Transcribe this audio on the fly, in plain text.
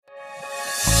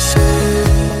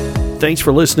Thanks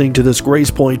for listening to this Grace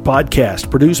Point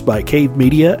podcast produced by Cave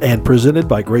Media and presented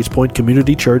by Grace Point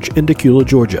Community Church in Decula,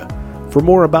 Georgia. For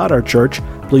more about our church,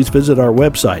 please visit our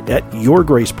website at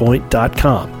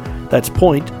yourgracepoint.com. That's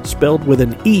point spelled with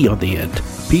an E on the end,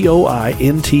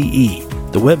 P-O-I-N-T-E.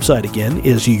 The website again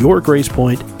is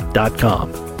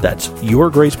yourgracepoint.com. That's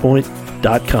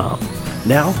yourgracepoint.com.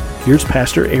 Now, here's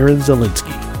Pastor Aaron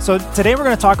Zielinski. So today we're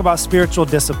going to talk about spiritual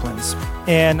disciplines.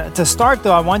 And to start,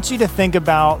 though, I want you to think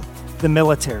about the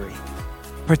military,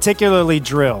 particularly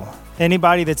drill.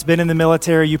 Anybody that's been in the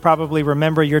military, you probably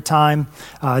remember your time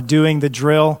doing the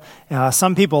drill.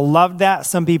 Some people love that.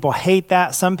 Some people hate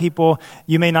that. Some people,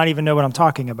 you may not even know what I'm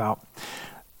talking about.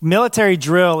 Military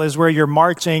drill is where you're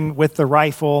marching with the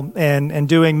rifle and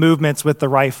doing movements with the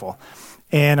rifle.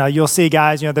 And you'll see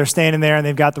guys, they're standing there and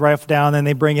they've got the rifle down, and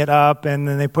they bring it up and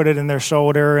then they put it in their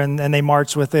shoulder and they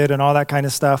march with it and all that kind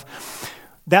of stuff.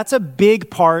 That's a big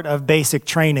part of basic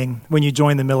training when you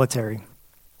join the military.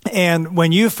 And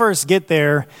when you first get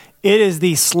there, it is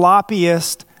the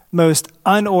sloppiest, most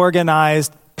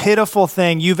unorganized, pitiful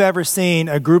thing you've ever seen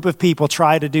a group of people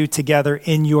try to do together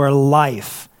in your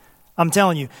life. I'm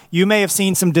telling you, you may have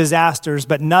seen some disasters,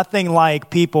 but nothing like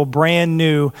people brand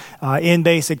new in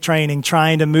basic training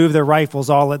trying to move their rifles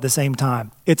all at the same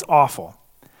time. It's awful.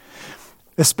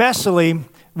 Especially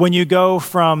when you go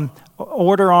from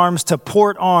order arms to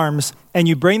port arms and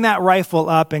you bring that rifle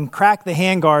up and crack the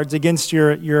handguards against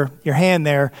your hand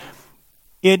there,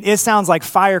 it sounds like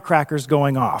firecrackers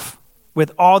going off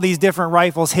with all these different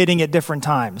rifles hitting at different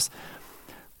times.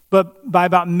 But by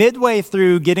about midway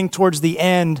through, getting towards the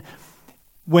end,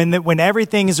 when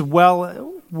everything is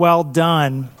well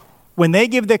done, when they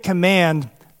give the command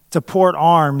to port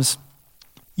arms,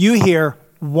 you hear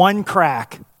one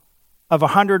crack of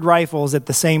 100 rifles at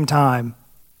the same time,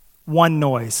 one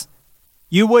noise.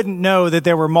 You wouldn't know that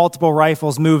there were multiple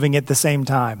rifles moving at the same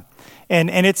time. And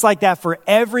it's like that for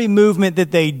every movement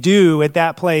that they do at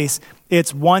that place.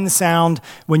 It's one sound.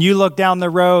 When you look down the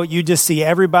row, you just see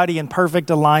everybody in perfect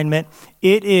alignment.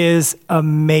 It is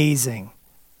amazing.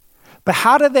 But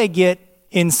how do they get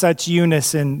in such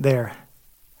unison there?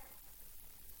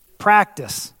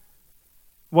 Practice.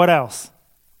 What else?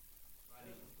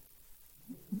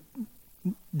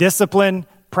 Discipline,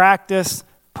 practice,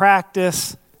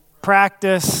 practice,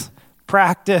 practice,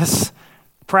 practice,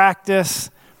 practice.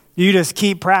 You just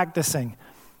keep practicing.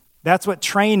 That's what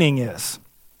training is.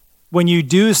 When you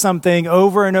do something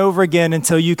over and over again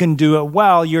until you can do it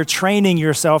well, you're training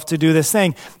yourself to do this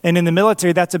thing. And in the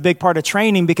military, that's a big part of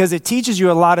training because it teaches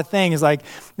you a lot of things like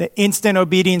the instant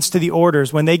obedience to the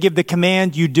orders. When they give the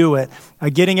command, you do it.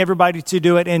 Getting everybody to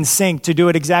do it in sync, to do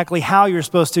it exactly how you're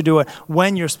supposed to do it,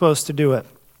 when you're supposed to do it.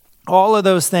 All of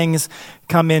those things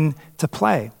come into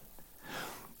play.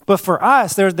 But for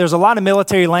us, there's a lot of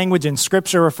military language in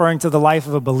Scripture referring to the life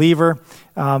of a believer.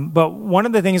 But one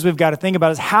of the things we've got to think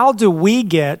about is how do we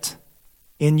get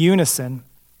in unison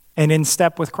and in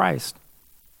step with Christ?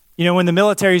 When the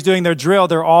military is doing their drill,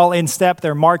 they're all in step.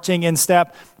 They're marching in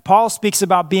step. Paul speaks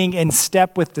about being in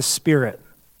step with the Spirit.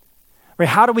 Right?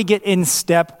 How do we get in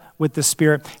step with the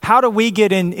Spirit? How do we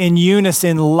get in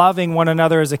unison loving one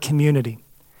another as a community?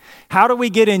 How do we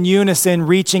get in unison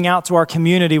reaching out to our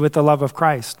community with the love of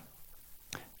Christ?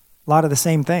 A lot of the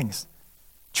same things.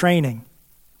 Training,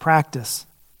 practice,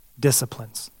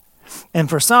 disciplines. And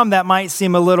for some, that might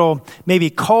seem a little maybe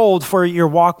cold for your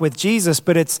walk with Jesus,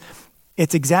 but it's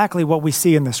exactly what we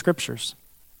see in the Scriptures.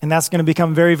 And that's going to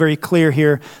become very, very clear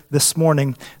here this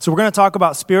morning. So we're going to talk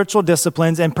about spiritual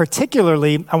disciplines, and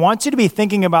particularly, I want you to be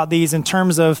thinking about these in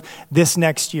terms of this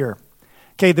next year.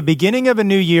 Okay, the beginning of a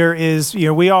new year is,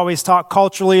 we always talk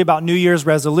culturally about New Year's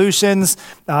resolutions.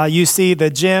 You see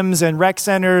the gyms and rec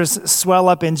centers swell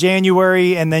up in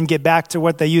January and then get back to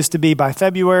what they used to be by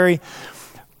February.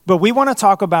 But we want to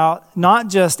talk about not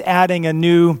just adding a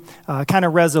new kind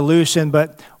of resolution,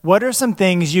 but what are some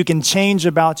things you can change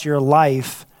about your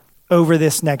life over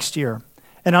this next year?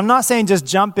 And I'm not saying just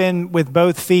jump in with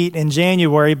both feet in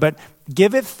January, but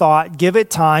give it thought, give it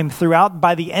time throughout.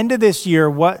 By the end of this year,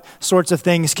 what sorts of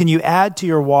things can you add to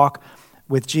your walk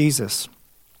with Jesus?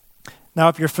 Now,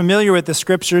 if you're familiar with the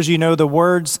Scriptures, you know the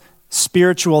words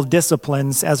spiritual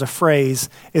disciplines as a phrase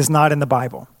is not in the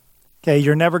Bible. Okay,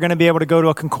 you're never going to be able to go to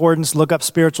a concordance, look up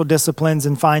spiritual disciplines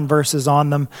and find verses on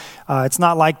them. It's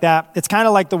not like that. It's kind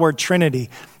of like the word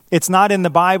Trinity. It's not in the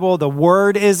Bible, the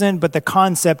word isn't, but the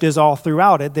concept is all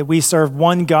throughout it, that we serve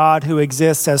one God who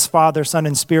exists as Father, Son,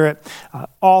 and Spirit,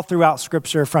 all throughout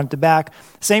Scripture, front to back.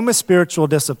 Same with spiritual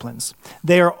disciplines.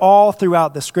 They are all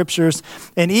throughout the Scriptures,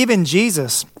 and even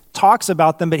Jesus talks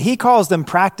about them, but he calls them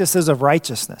practices of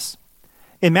righteousness.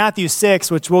 In Matthew 6,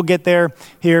 which we'll get there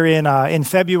here in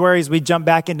February as we jump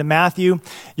back into Matthew,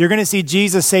 you're going to see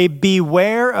Jesus say,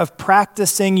 beware of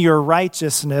practicing your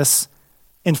righteousness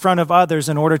in front of others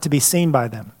in order to be seen by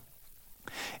them.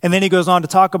 And then he goes on to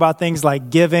talk about things like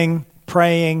giving,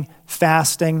 praying,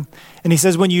 fasting. And he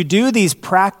says, when you do these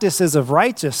practices of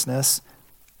righteousness,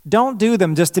 don't do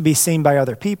them just to be seen by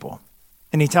other people.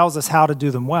 And he tells us how to do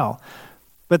them well.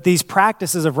 But these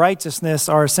practices of righteousness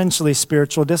are essentially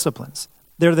spiritual disciplines.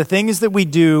 They're the things that we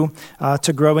do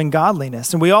to grow in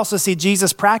godliness. And we also see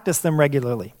Jesus practice them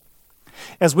regularly.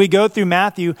 As we go through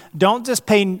Matthew, don't just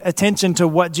pay attention to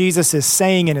what Jesus is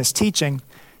saying in his teaching.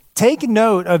 Take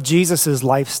note of Jesus'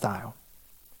 lifestyle.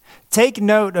 Take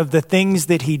note of the things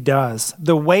that he does,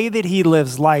 the way that he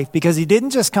lives life, because he didn't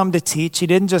just come to teach, he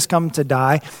didn't just come to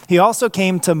die. He also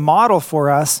came to model for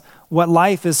us what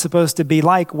life is supposed to be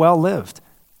like, well lived,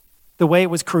 the way it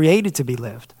was created to be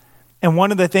lived. And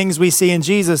one of the things we see in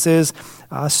Jesus is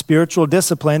spiritual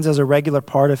disciplines as a regular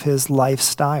part of his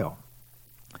lifestyle.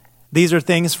 These are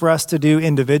things for us to do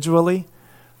individually.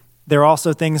 They're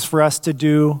also things for us to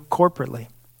do corporately.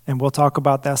 And we'll talk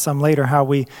about that some later, how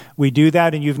we do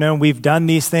that. And you've known we've done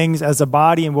these things as a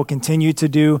body and we'll continue to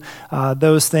do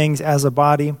those things as a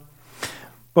body.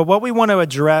 But what we want to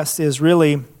address is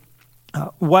really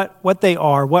what they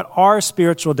are. What are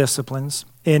spiritual disciplines?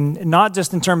 Not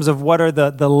just in terms of what are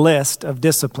the list of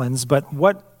disciplines, but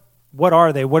what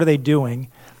are they? What are they doing?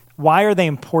 Why are they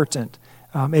important?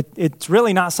 It's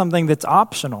really not something that's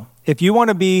optional. If you want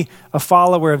to be a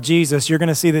follower of Jesus, you're going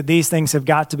to see that these things have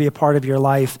got to be a part of your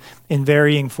life in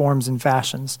varying forms and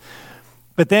fashions.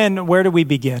 But then where do we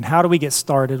begin? How do we get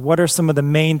started? What are some of the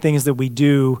main things that we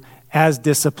do as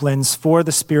disciplines for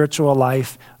the spiritual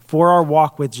life, for our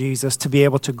walk with Jesus, to be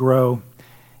able to grow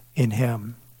in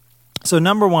him? So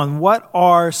number one, what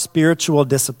are spiritual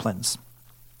disciplines?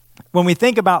 When we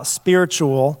think about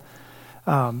spiritual,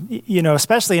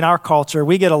 especially in our culture,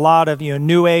 we get a lot of,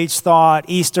 New Age thought,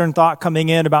 Eastern thought coming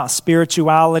in about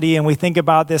spirituality, and we think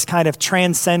about this kind of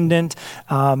transcendent,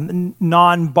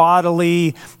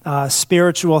 non-bodily,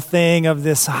 spiritual thing of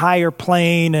this higher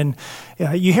plane, and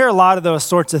you hear a lot of those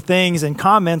sorts of things in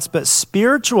comments, but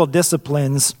spiritual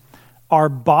disciplines are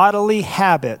bodily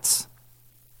habits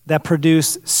that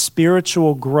produce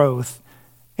spiritual growth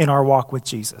in our walk with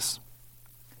Jesus.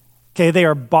 Okay, they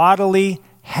are bodily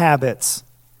habits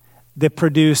that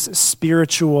produce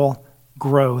spiritual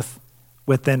growth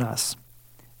within us.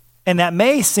 And that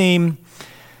may seem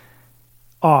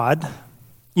odd.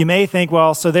 You may think,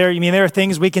 well, so there are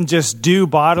things we can just do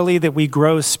bodily that we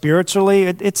grow spiritually.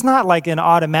 It's not like an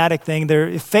automatic thing.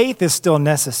 Faith is still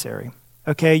necessary.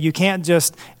 Okay, you can't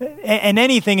just, and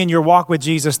anything in your walk with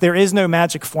Jesus, there is no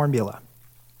magic formula.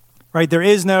 Right? There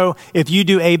is no, if you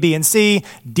do A, B, and C,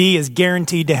 D is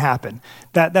guaranteed to happen.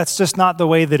 That's just not the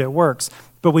way that it works.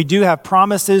 But we do have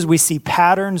promises, we see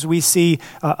patterns, we see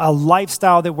a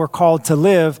lifestyle that we're called to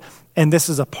live, and this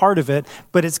is a part of it,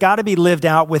 but it's got to be lived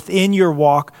out within your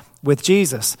walk with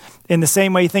Jesus. In the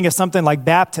same way you think of something like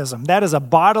baptism. That is a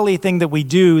bodily thing that we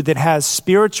do that has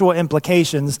spiritual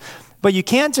implications, but you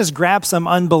can't just grab some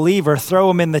unbeliever, throw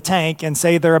them in the tank, and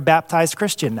say they're a baptized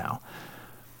Christian now.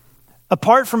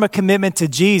 Apart from a commitment to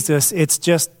Jesus, it's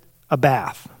just a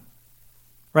bath,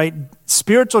 right?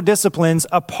 Spiritual disciplines,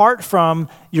 apart from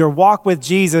your walk with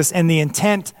Jesus and the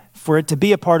intent for it to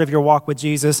be a part of your walk with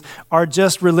Jesus, are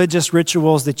just religious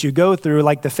rituals that you go through,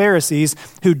 like the Pharisees,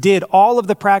 who did all of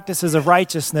the practices of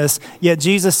righteousness, yet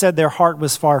Jesus said their heart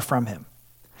was far from him.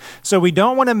 So we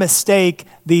don't want to mistake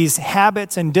these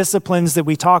habits and disciplines that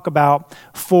we talk about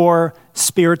for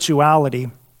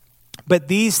spirituality, but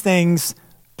these things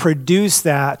produce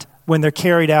that when they're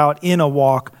carried out in a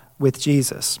walk with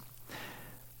Jesus.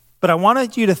 But I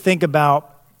wanted you to think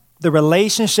about the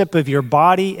relationship of your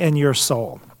body and your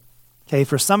soul. Okay,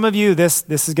 for some of you, this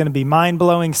is going to be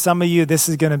mind-blowing. Some of you, this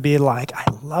is going to be like, I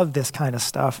love this kind of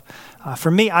stuff.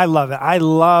 For me, I love it. I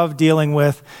love dealing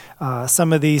with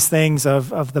some of these things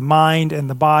of the mind and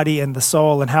the body and the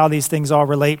soul and how these things all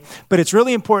relate. But it's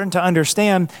really important to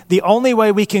understand the only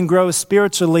way we can grow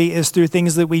spiritually is through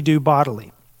things that we do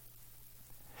bodily.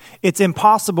 It's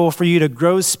impossible for you to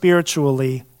grow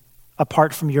spiritually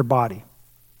apart from your body.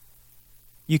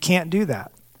 You can't do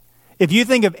that. If you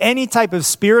think of any type of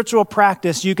spiritual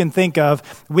practice you can think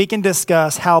of, we can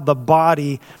discuss how the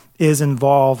body is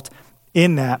involved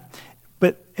in that.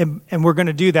 And we're going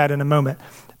to do that in a moment.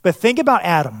 But think about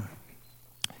Adam.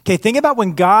 Okay, think about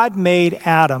when God made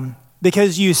Adam,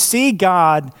 because you see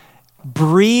God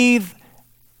breathe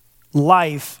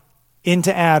life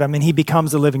into Adam and he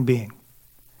becomes a living being.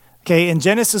 Okay, in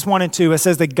Genesis 1 and 2, it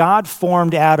says that God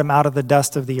formed Adam out of the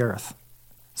dust of the earth.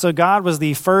 So God was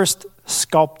the first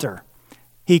sculptor.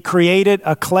 He created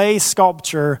a clay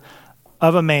sculpture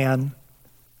of a man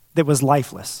that was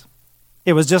lifeless.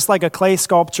 It was just like a clay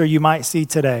sculpture you might see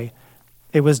today.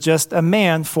 It was just a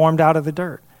man formed out of the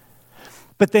dirt.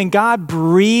 But then God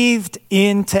breathed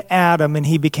into Adam and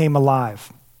he became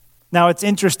alive. Now it's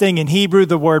interesting, in Hebrew,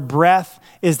 the word breath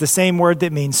is the same word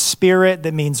that means spirit,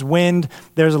 that means wind.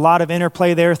 There's a lot of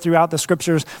interplay there throughout the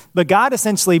scriptures. But God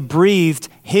essentially breathed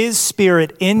his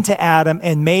spirit into Adam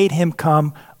and made him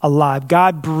come alive.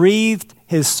 God breathed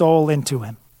his soul into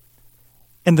him.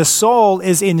 And the soul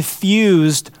is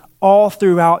infused all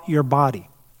throughout your body.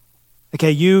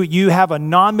 Okay, you have a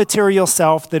non-material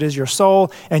self that is your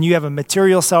soul, and you have a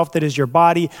material self that is your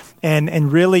body,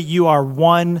 and really you are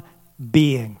one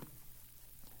being.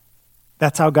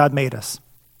 That's how God made us,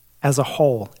 as a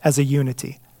whole, as a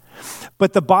unity.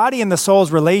 But the body and the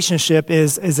soul's relationship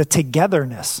is a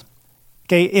togetherness.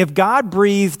 Okay, if God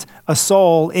breathed a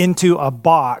soul into a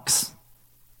box,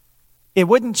 it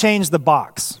wouldn't change the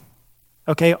box.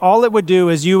 Okay, all it would do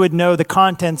is you would know the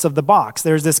contents of the box.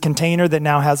 There's this container that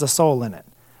now has a soul in it.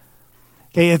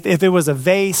 Okay, if it was a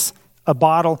vase, a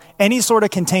bottle, any sort of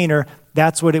container,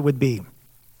 that's what it would be.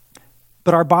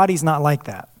 But our body's not like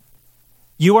that.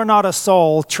 You are not a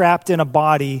soul trapped in a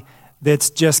body that's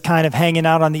just kind of hanging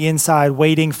out on the inside,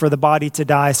 waiting for the body to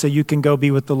die so you can go be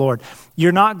with the Lord.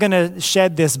 You're not going to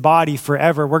shed this body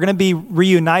forever. We're going to be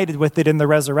reunited with it in the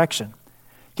resurrection.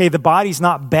 Okay, the body's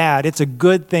not bad. It's a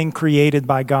good thing created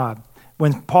by God.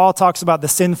 When Paul talks about the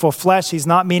sinful flesh, he's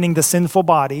not meaning the sinful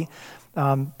body,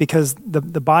 because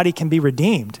the body can be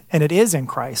redeemed, and it is in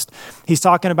Christ. He's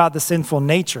talking about the sinful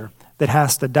nature that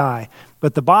has to die.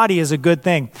 But the body is a good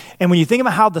thing. And when you think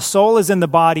about how the soul is in the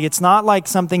body, it's not like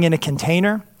something in a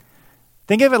container.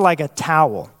 Think of it like a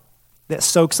towel that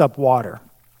soaks up water.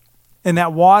 And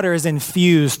that water is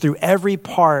infused through every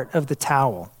part of the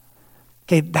towel.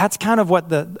 Okay, that's kind of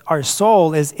what our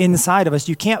soul is inside of us.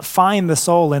 You can't find the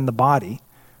soul in the body.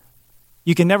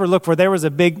 You can never look for. There was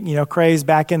a big, craze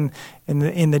back in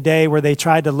the day where they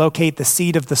tried to locate the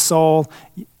seat of the soul.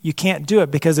 You can't do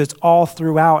it because it's all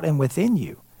throughout and within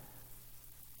you.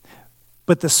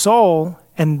 But the soul,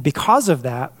 and because of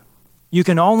that, you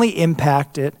can only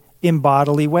impact it in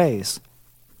bodily ways.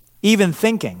 Even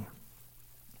thinking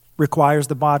requires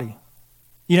the body.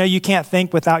 You can't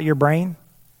think without your brain.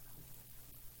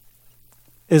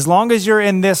 As long as you're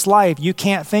in this life, you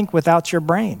can't think without your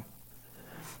brain.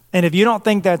 And if you don't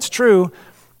think that's true,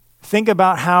 think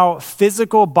about how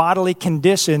physical bodily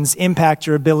conditions impact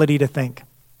your ability to think.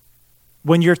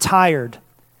 When you're tired,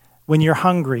 when you're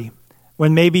hungry,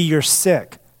 when maybe you're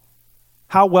sick,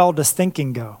 how well does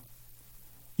thinking go?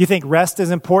 You think rest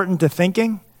is important to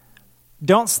thinking?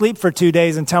 Don't sleep for 2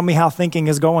 days and tell me how thinking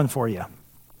is going for you.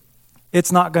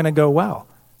 It's not going to go well.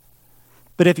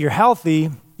 But if you're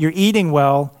healthy, you're eating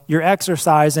well, you're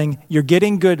exercising, you're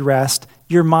getting good rest,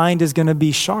 your mind is going to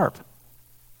be sharp.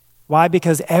 Why?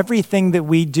 Because everything that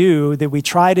we do, that we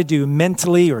try to do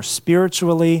mentally or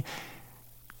spiritually,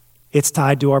 it's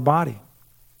tied to our body.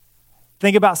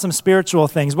 Think about some spiritual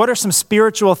things. What are some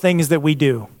spiritual things that we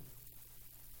do?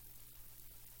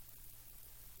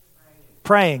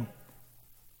 Praying.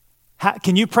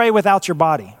 Can you pray without your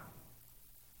body?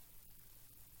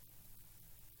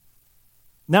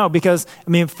 No, because,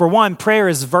 for one, prayer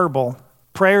is verbal.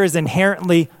 Prayer is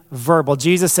inherently verbal.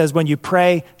 Jesus says when you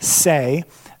pray, say.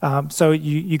 So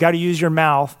you got to use your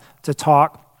mouth to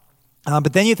talk.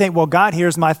 But then you think, well, God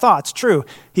hears my thoughts. True,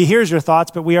 he hears your thoughts,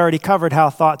 but we already covered how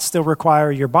thoughts still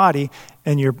require your body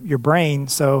and your brain.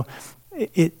 So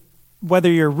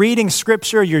whether you're reading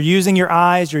scripture, you're using your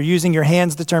eyes, you're using your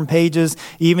hands to turn pages,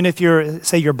 even if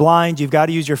you're blind, you've got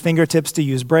to use your fingertips to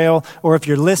use Braille, or if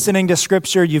you're listening to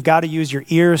scripture, you've got to use your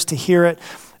ears to hear it.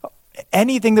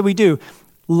 Anything that we do,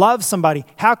 love somebody.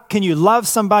 How can you love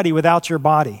somebody without your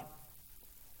body?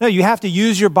 No, you have to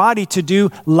use your body to do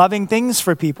loving things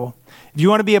for people. If you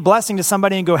want to be a blessing to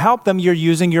somebody and go help them, you're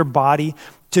using your body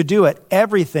to do it.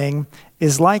 Everything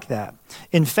is like that.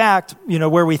 In fact,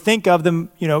 where we think of them,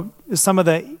 some of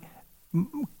the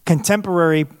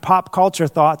contemporary pop culture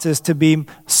thoughts is to be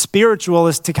spiritual,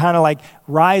 is to kind of like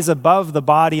rise above the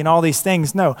body and all these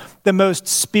things. No, the most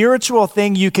spiritual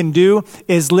thing you can do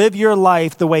is live your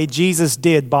life the way Jesus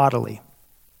did bodily.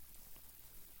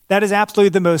 That is absolutely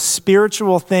the most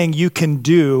spiritual thing you can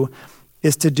do,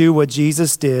 is to do what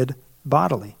Jesus did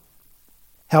bodily.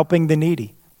 Helping the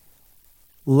needy,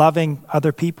 loving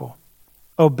other people,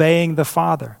 obeying the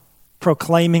Father,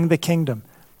 proclaiming the kingdom.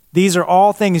 These are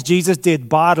all things Jesus did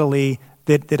bodily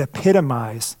that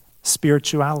epitomize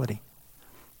spirituality.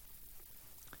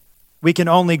 We can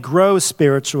only grow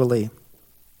spiritually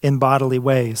in bodily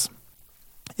ways.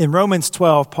 In Romans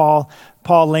 12,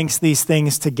 Paul links these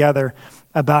things together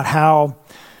about how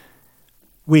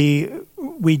we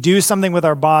do something with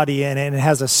our body and it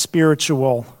has a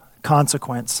spiritual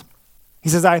consequence. He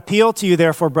says, I appeal to you,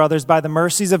 therefore, brothers, by the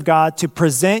mercies of God, to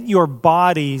present your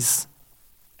bodies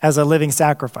as a living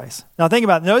sacrifice. Now think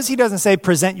about it. Notice he doesn't say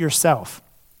present yourself.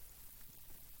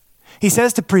 He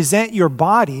says to present your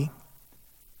body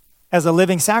as a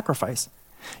living sacrifice.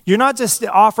 You're not just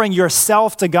offering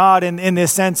yourself to God in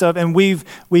this sense of, and we've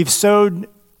so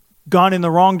gone in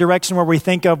the wrong direction where we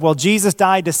think of, well, Jesus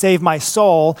died to save my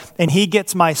soul and he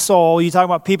gets my soul. You talk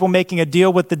about people making a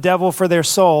deal with the devil for their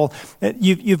soul.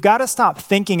 You've got to stop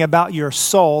thinking about your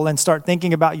soul and start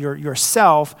thinking about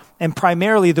yourself and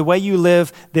primarily the way you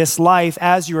live this life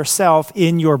as yourself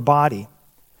in your body.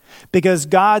 Because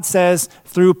God says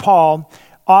through Paul,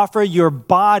 offer your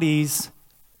bodies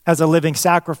as a living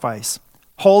sacrifice,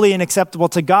 holy and acceptable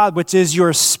to God, which is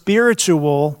your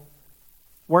spiritual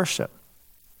worship.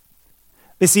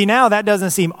 But see, now that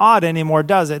doesn't seem odd anymore,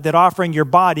 does it? That offering your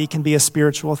body can be a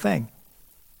spiritual thing.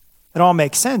 It all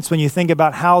makes sense when you think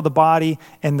about how the body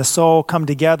and the soul come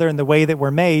together and the way that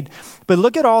we're made. But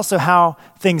look at also how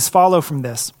things follow from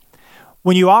this.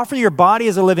 When you offer your body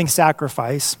as a living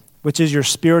sacrifice, which is your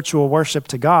spiritual worship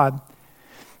to God,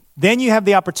 then you have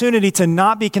the opportunity to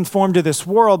not be conformed to this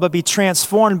world, but be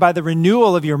transformed by the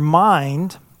renewal of your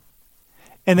mind.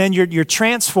 And then you're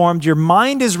transformed, your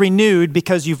mind is renewed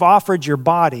because you've offered your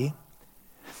body.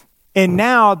 And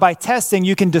now by testing,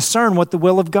 you can discern what the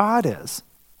will of God is,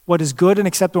 what is good and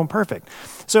acceptable and perfect.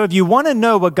 So if you want to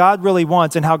know what God really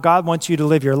wants and how God wants you to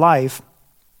live your life,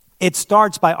 it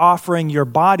starts by offering your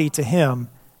body to him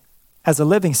as a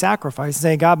living sacrifice,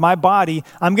 saying, God, my body,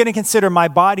 I'm going to consider my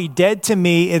body dead to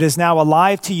me. It is now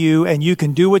alive to you, and you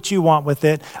can do what you want with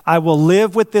it. I will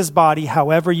live with this body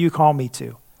however you call me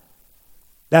to.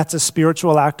 That's a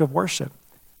spiritual act of worship.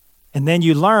 And then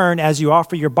you learn as you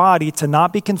offer your body to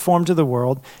not be conformed to the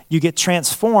world. You get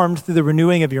transformed through the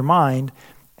renewing of your mind.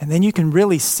 And then you can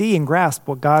really see and grasp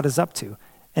what God is up to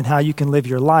and how you can live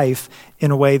your life in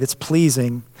a way that's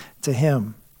pleasing to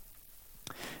him.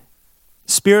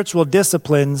 Spiritual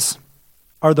disciplines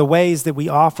are the ways that we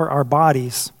offer our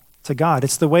bodies to God.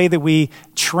 It's the way that we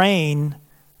train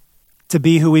to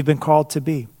be who we've been called to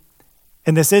be.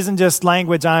 And this isn't just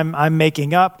language I'm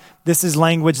making up. This is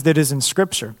language that is in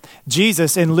Scripture.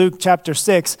 Jesus in Luke chapter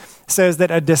 6 says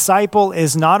that a disciple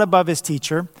is not above his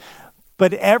teacher,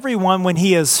 but everyone, when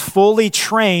he is fully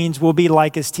trained, will be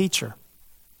like his teacher.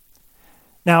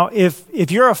 Now, if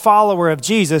you're a follower of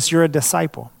Jesus, you're a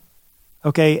disciple.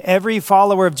 Okay, every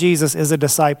follower of Jesus is a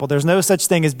disciple. There's no such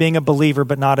thing as being a believer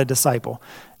but not a disciple.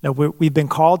 No, we've been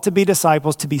called to be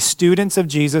disciples, to be students of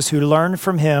Jesus who learn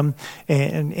from him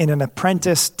in an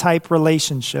apprentice-type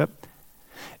relationship.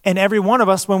 And every one of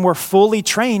us, when we're fully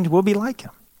trained, will be like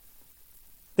him.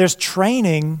 There's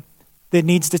training that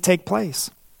needs to take place.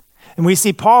 And we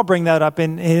see Paul bring that up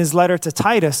in his letter to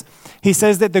Titus. He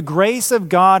says that the grace of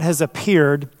God has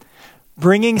appeared,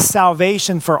 bringing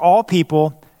salvation for all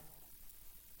people,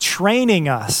 training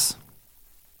us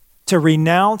to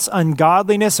renounce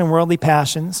ungodliness and worldly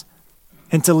passions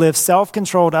and to live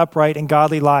self-controlled, upright, and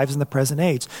godly lives in the present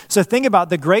age. So think about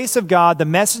the grace of God, the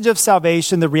message of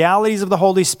salvation, the realities of the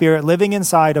Holy Spirit living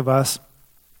inside of us.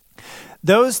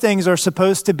 Those things are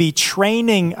supposed to be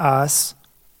training us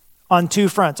on two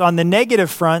fronts. On the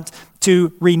negative front,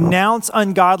 to renounce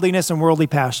ungodliness and worldly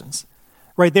passions.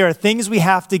 Right? There are things we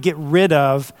have to get rid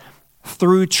of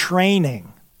through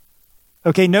training.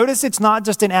 Okay, notice it's not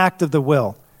just an act of the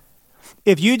will.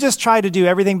 If you just try to do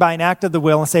everything by an act of the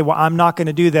will and say, well, I'm not going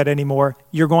to do that anymore,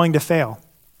 you're going to fail.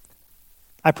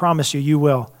 I promise you, you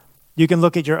will. You can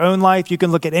look at your own life. You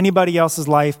can look at anybody else's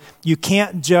life. You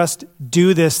can't just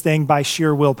do this thing by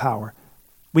sheer willpower.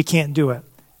 We can't do it.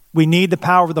 We need the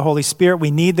power of the Holy Spirit.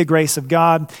 We need the grace of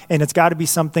God, and it's got to be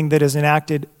something that is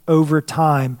enacted over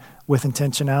time with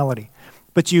intentionality.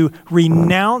 But you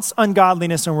renounce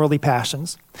ungodliness and worldly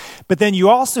passions. But then you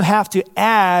also have to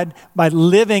add by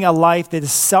living a life that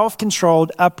is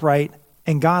self-controlled, upright,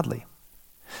 and godly.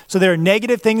 So there are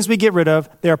negative things we get rid of.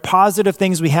 There are positive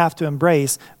things we have to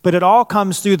embrace. But it all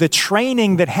comes through the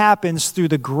training that happens through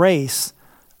the grace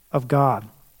of God.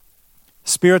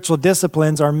 Spiritual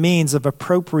disciplines are means of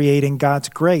appropriating God's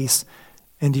grace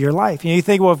into your life. And you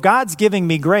think, well, if God's giving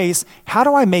me grace, how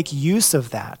do I make use of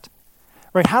that?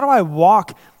 Right? How do I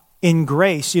walk in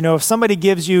grace? You know, if somebody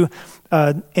gives you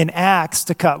an axe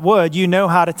to cut wood, you know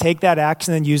how to take that axe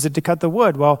and then use it to cut the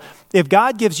wood. Well, if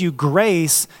God gives you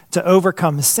grace to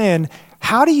overcome sin,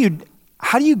 how do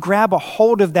how do you grab a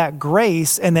hold of that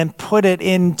grace and then put it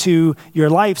into your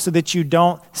life so that you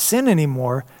don't sin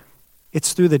anymore?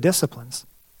 It's through the disciplines.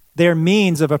 They're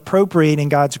means of appropriating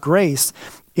God's grace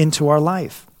into our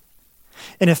life.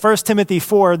 And in 1 Timothy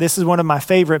 4, this is one of my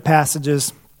favorite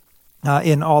passages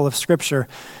in all of Scripture.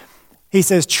 He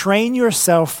says, train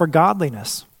yourself for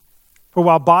godliness. For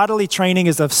while bodily training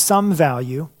is of some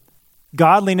value,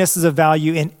 godliness is of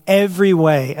value in every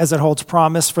way, as it holds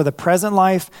promise for the present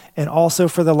life and also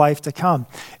for the life to come.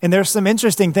 And there's some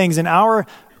interesting things in our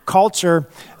culture.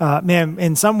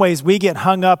 In some ways, we get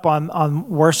hung up on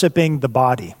worshiping the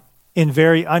body in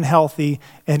very unhealthy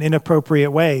and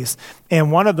inappropriate ways. And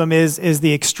one of them is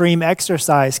the extreme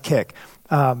exercise kick.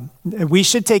 We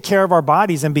should take care of our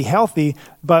bodies and be healthy,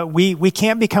 but we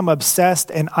can't become obsessed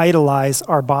and idolize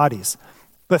our bodies.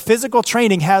 But physical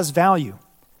training has value.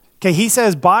 Okay, he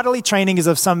says bodily training is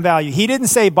of some value. He didn't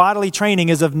say bodily training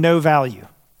is of no value.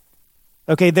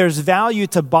 Okay, there's value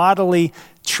to bodily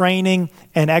training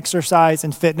and exercise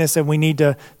and fitness, and we need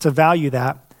to value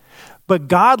that. But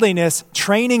godliness,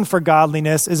 training for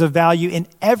godliness, is of value in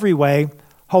every way,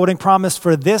 holding promise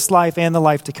for this life and the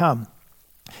life to come.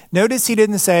 Notice he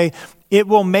didn't say, it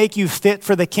will make you fit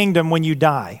for the kingdom when you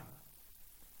die.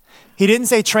 He didn't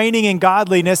say training in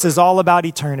godliness is all about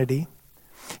eternity.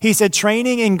 He said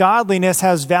training in godliness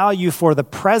has value for the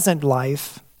present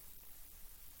life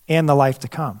and the life to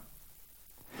come.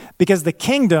 Because the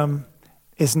kingdom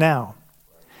is now.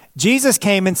 Jesus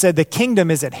came and said the kingdom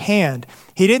is at hand.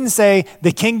 He didn't say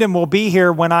the kingdom will be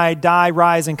here when I die,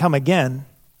 rise, and come again.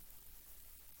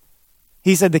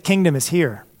 He said the kingdom is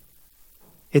here.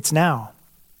 It's now.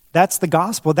 That's the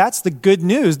gospel. That's the good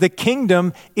news. The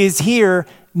kingdom is here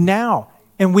now,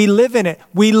 and we live in it.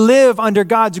 We live under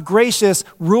God's gracious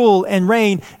rule and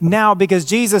reign now because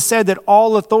Jesus said that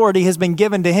all authority has been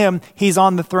given to him. He's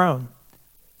on the throne.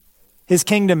 His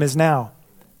kingdom is now.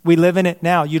 We live in it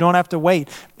now. You don't have to wait.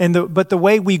 But the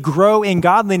way we grow in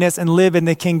godliness and live in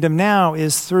the kingdom now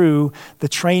is through the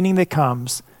training that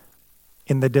comes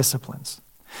in the disciplines.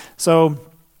 So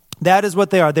that is what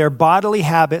they are. They're bodily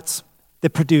habits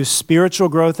that produce spiritual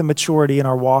growth and maturity in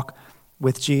our walk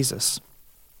with Jesus.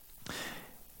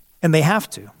 And they have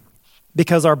to,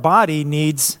 because our body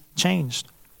needs changed.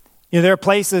 You know, there are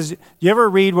places, you ever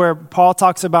read where Paul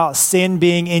talks about sin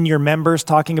being in your members,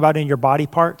 talking about in your body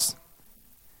parts?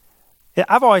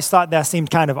 I've always thought that seemed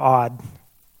kind of odd.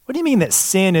 What do you mean that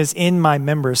sin is in my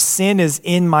members? Sin is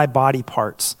in my body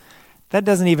parts. That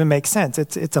doesn't even make sense.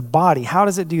 It's a body. How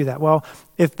does it do that? Well,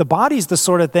 if the body's the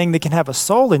sort of thing that can have a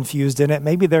soul infused in it,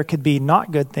 maybe there could be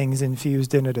not good things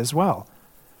infused in it as well.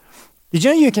 Did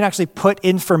you know you can actually put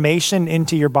information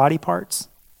into your body parts?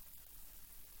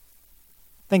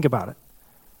 Think about it.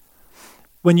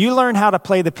 When you learn how to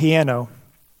play the piano,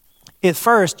 at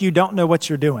first you don't know what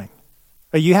you're doing.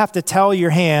 You have to tell your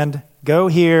hand, go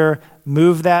here,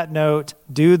 move that note,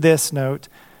 do this note.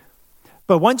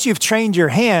 But once you've trained your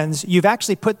hands, you've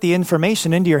actually put the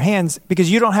information into your hands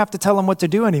because you don't have to tell them what to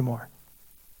do anymore.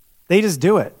 They just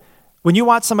do it. When you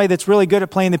watch somebody that's really good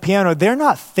at playing the piano, they're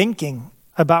not thinking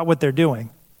about what they're doing.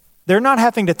 They're not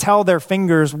having to tell their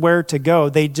fingers where to go.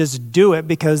 They just do it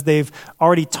because they've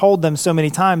already told them so many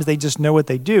times, they just know what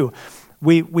they do.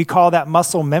 We call that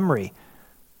muscle memory.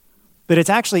 But it's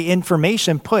actually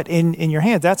information put in your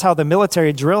hands. That's how the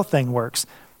military drill thing works.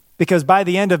 Because by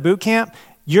the end of boot camp,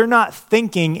 you're not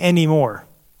thinking anymore.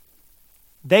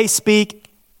 They speak,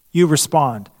 you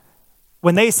respond.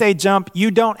 When they say jump,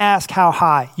 you don't ask how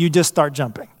high, you just start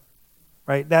jumping.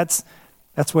 Right? That's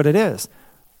what it is.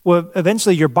 Well,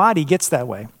 eventually your body gets that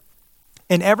way.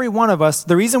 And every one of us,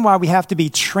 the reason why we have to be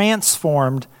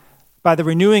transformed by the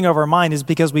renewing of our mind is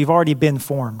because we've already been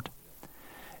formed.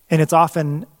 And it's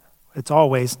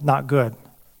always not good.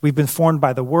 We've been formed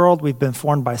by the world. We've been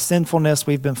formed by sinfulness.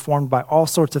 We've been formed by all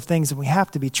sorts of things, and we have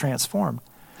to be transformed.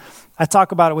 I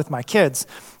talk about it with my kids.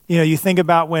 You know, you think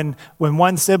about when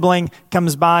one sibling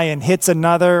comes by and hits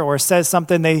another or says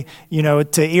something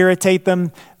to irritate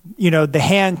them, the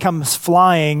hand comes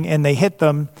flying and they hit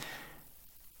them.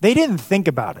 They didn't think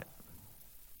about it.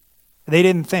 They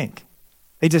didn't think.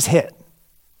 They just hit.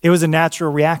 It was a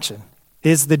natural reaction. It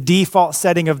is the default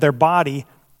setting of their body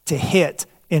to hit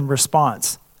in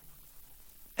response.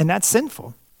 And that's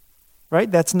sinful, right?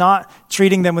 That's not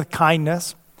treating them with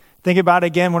kindness. Think about it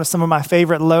again, one of some of my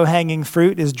favorite low-hanging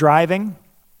fruit is driving.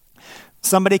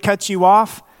 Somebody cuts you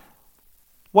off,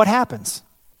 what happens?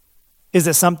 Is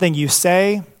it something you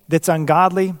say that's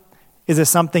ungodly? Is it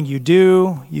something you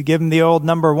do? You give them the old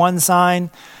number 1 sign?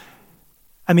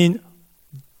 I mean,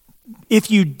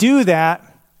 if you do that,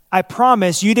 I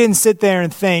promise you didn't sit there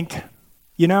and think,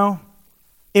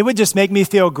 It would just make me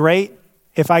feel great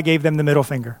if I gave them the middle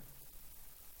finger.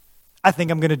 I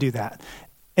think I'm going to do that.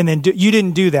 And then you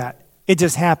didn't do that. It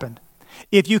just happened.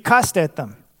 If you cussed at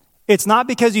them, it's not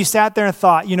because you sat there and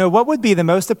thought, what would be the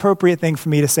most appropriate thing for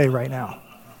me to say right now?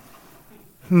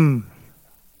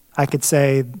 I could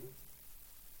say,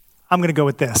 I'm going to go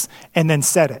with this, and then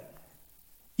said it.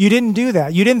 You didn't do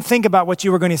that. You didn't think about what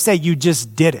you were going to say. You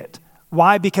just did it.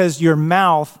 Why? Because your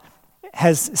mouth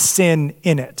has sin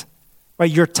in it. Right?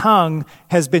 Your tongue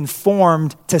has been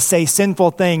formed to say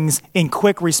sinful things in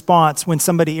quick response when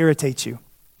somebody irritates you.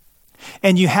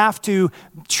 And you have to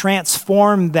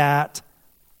transform that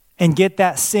and get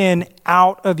that sin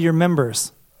out of your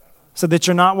members so that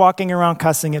you're not walking around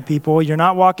cussing at people, you're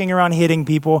not walking around hitting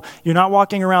people, you're not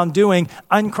walking around doing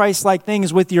un-Christ-like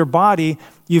things with your body.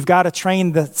 You've got to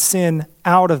train the sin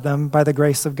out of them by the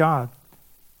grace of God.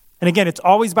 And again, it's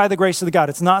always by the grace of God.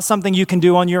 It's not something you can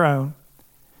do on your own.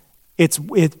 It's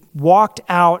walked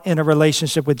out in a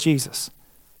relationship with Jesus.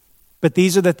 But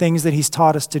these are the things that he's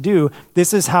taught us to do.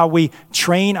 This is how we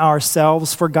train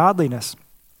ourselves for godliness.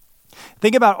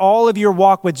 Think about all of your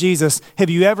walk with Jesus. Have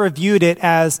you ever viewed it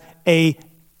as a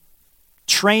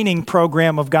training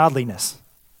program of godliness?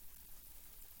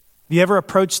 Have you ever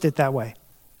approached it that way?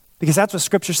 Because that's what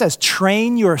Scripture says.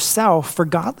 Train yourself for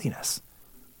godliness.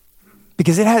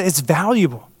 Because it's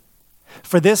valuable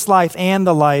for this life and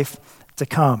the life to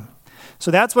come. So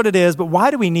that's what it is, but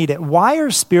why do we need it? Why are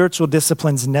spiritual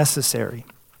disciplines necessary?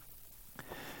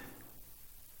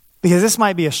 Because this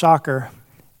might be a shocker.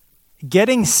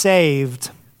 Getting saved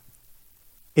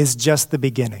is just the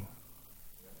beginning.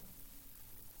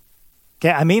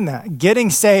 Okay, I mean that. Getting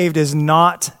saved is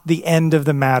not the end of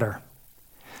the matter.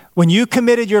 When you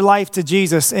committed your life to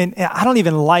Jesus, and I don't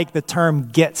even like the term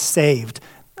get saved.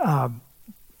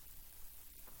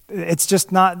 It's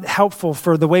just not helpful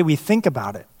for the way we think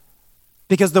about it.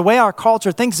 Because the way our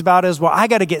culture thinks about it is, well, I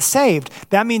got to get saved.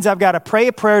 That means I've got to pray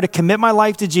a prayer to commit my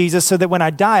life to Jesus so that when I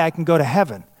die, I can go to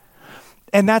heaven.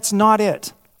 And that's not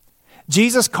it.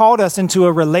 Jesus called us into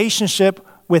a relationship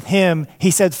with him. He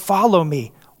said, follow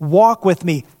me, walk with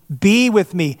me, be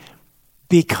with me,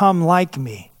 become like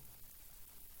me.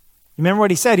 Remember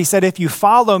what he said? He said, if you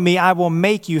follow me, I will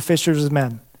make you fishers of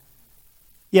men.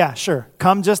 Yeah, sure.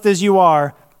 Come just as you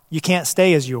are. You can't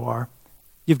stay as you are.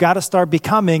 You've got to start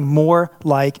becoming more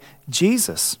like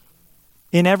Jesus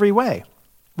in every way.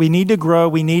 We need to grow.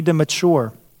 We need to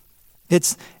mature.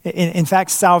 It's, in fact,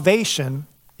 salvation,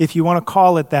 if you want to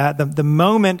call it that, the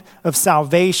moment of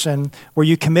salvation where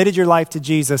you committed your life to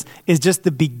Jesus is just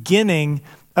the beginning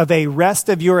of a rest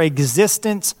of your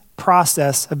existence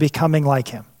process of becoming like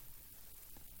him.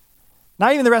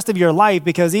 Not even the rest of your life,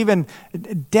 because even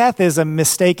death is a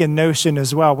mistaken notion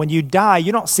as well. When you die,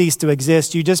 you don't cease to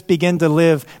exist. You just begin to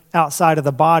live outside of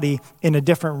the body in a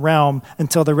different realm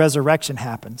until the resurrection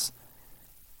happens.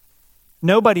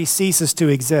 Nobody ceases to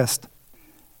exist.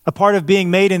 A part of being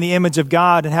made in the image of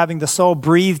God and having the soul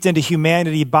breathed into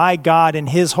humanity by God and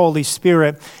his Holy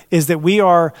Spirit is that we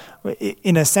are,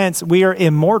 in a sense, we are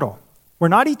immortal. We're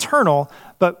not eternal,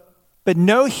 but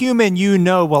no human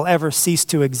will ever cease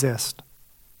to exist.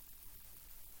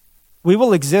 We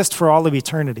will exist for all of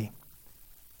eternity.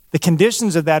 The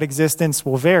conditions of that existence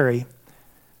will vary,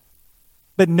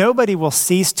 but nobody will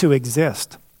cease to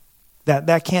exist.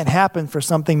 That can't happen for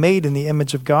something made in the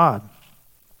image of God.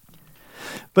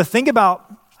 But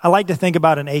I like to think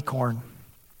about an acorn.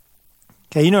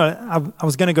 Okay, I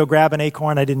was going to go grab an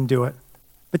acorn. I didn't do it.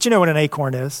 But you know what an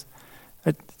acorn is.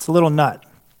 It's a little nut,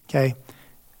 okay?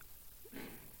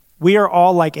 We are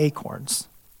all like acorns,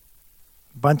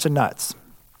 a bunch of nuts.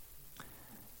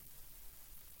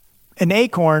 An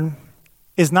acorn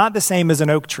is not the same as an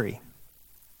oak tree,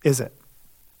 is it?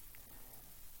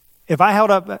 If I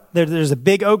held up, there's a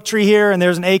big oak tree here and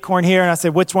there's an acorn here, and I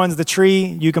said, which one's the tree?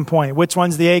 You can point. Which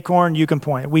one's the acorn? You can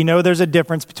point. We know there's a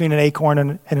difference between an acorn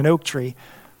and an oak tree.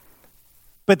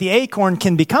 But the acorn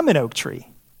can become an oak tree,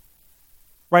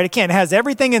 right? It can. It has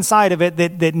everything inside of it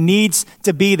that needs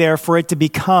to be there for it to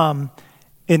become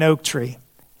an oak tree.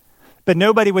 But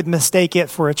nobody would mistake it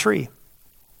for a tree.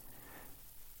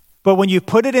 But when you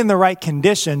put it in the right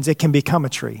conditions, it can become a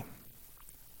tree.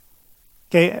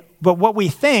 Okay, but what we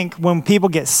think when people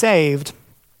get saved,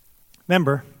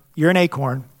 remember, you're an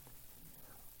acorn.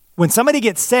 When somebody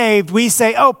gets saved, we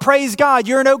say, oh, praise God,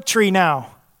 you're an oak tree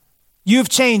now. You've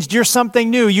changed. You're something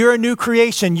new. You're a new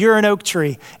creation. You're an oak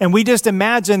tree. And we just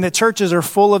imagine that churches are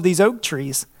full of these oak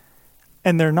trees,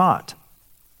 and they're not.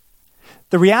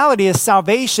 The reality is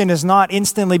salvation is not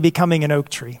instantly becoming an oak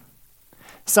tree.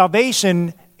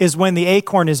 Salvation is when the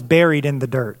acorn is buried in the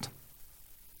dirt.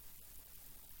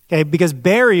 Okay, because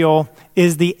burial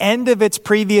is the end of its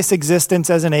previous existence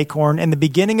as an acorn and the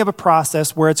beginning of a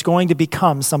process where it's going to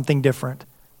become something different.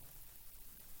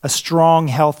 A strong,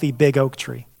 healthy, big oak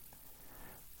tree.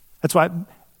 That's why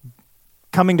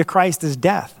coming to Christ is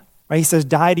death. Right? He says,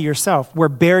 die to yourself. We're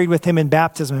buried with him in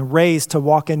baptism and raised to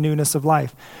walk in newness of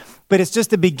life. But it's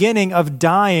just the beginning of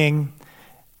dying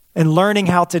and learning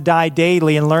how to die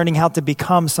daily and learning how to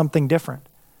become something different.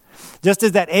 Just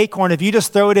as that acorn, if you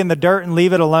just throw it in the dirt and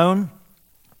leave it alone,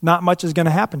 not much is going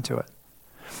to happen to it.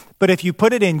 But if you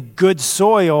put it in good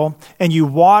soil and you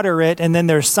water it and then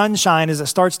there's sunshine as it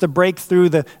starts to break through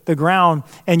the ground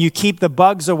and you keep the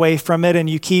bugs away from it and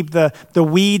you keep the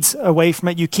weeds away from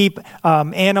it, you keep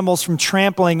animals from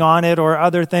trampling on it or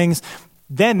other things,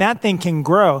 then that thing can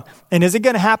grow. And is it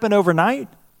going to happen overnight?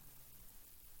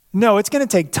 No, it's going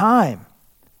to take time.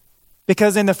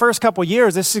 Because in the first couple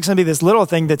years, this is going to be this little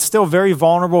thing that's still very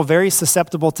vulnerable, very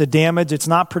susceptible to damage. It's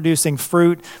not producing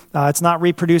fruit. It's not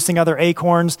reproducing other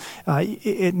acorns.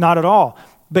 Not at all.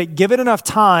 But give it enough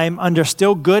time under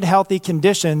still good, healthy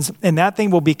conditions, and that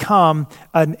thing will become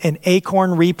an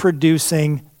acorn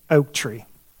reproducing oak tree.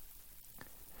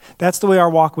 That's the way our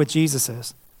walk with Jesus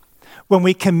is. When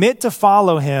we commit to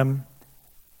follow him,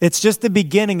 it's just the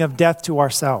beginning of death to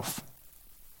ourselves.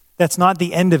 That's not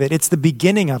the end of it. It's the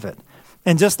beginning of it.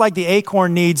 And just like the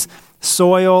acorn needs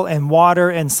soil and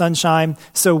water and sunshine,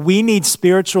 so we need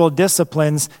spiritual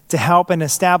disciplines to help and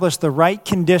establish the right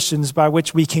conditions by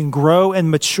which we can grow and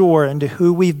mature into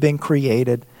who we've been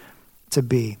created to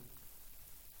be.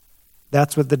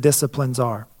 That's what the disciplines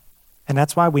are. And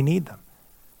that's why we need them.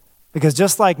 Because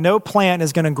just like no plant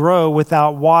is going to grow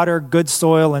without water, good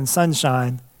soil, and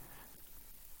sunshine,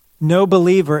 no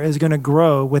believer is going to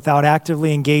grow without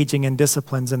actively engaging in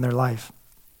disciplines in their life.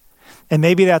 And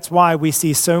maybe that's why we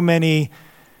see so many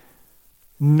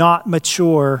not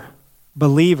mature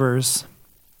believers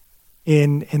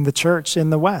in the church in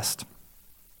the West.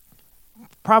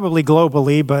 Probably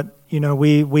globally, but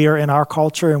we are in our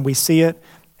culture and we see it.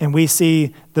 And we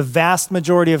see the vast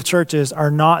majority of churches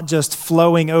are not just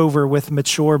flowing over with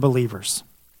mature believers.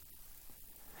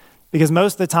 Because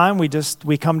most of the time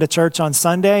we come to church on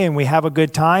Sunday and we have a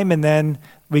good time and then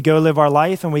we go live our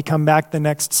life and we come back the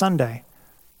next Sunday.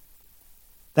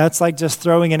 That's like just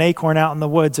throwing an acorn out in the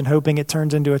woods and hoping it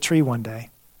turns into a tree one day.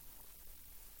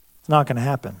 It's not going to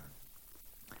happen.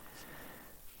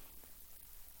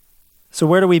 So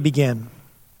where do we begin?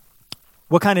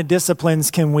 What kind of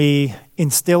disciplines can we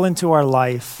instill into our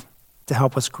life to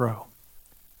help us grow?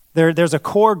 There's a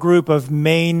core group of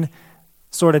main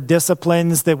sort of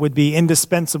disciplines that would be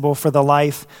indispensable for the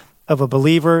life of a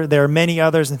believer. There are many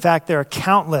others. In fact, there are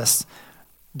countless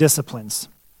disciplines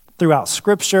throughout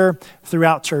Scripture,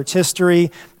 throughout church history,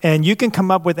 and you can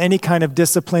come up with any kind of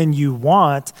discipline you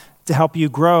want to help you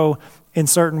grow in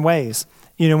certain ways.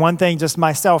 One thing, just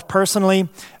myself personally,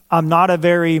 I'm not a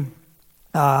very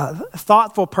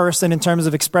thoughtful person in terms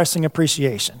of expressing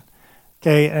appreciation.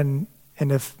 Okay, and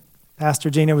if Pastor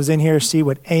Gina was in here, she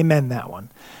would amen that one.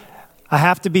 I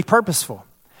have to be purposeful.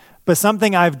 But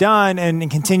something I've done and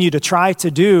continue to try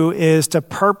to do is to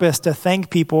purpose to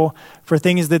thank people for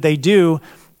things that they do,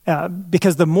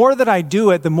 because the more that I do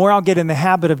it, the more I'll get in the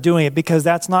habit of doing it, because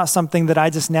that's not something that I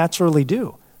just naturally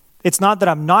do. It's not that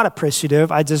I'm not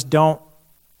appreciative, I just don't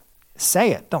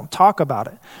say it, don't talk about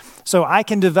it. So I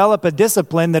can develop a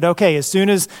discipline that, okay,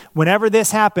 whenever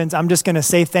this happens, I'm just going to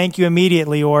say thank you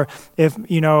immediately. Or if,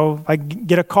 I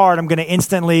get a card, I'm going to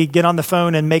instantly get on the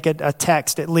phone and make it a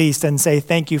text at least and say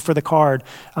thank you for the card.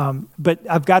 But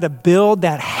I've got to build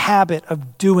that habit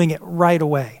of doing it right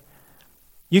away.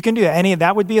 You can do that.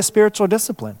 That would be a spiritual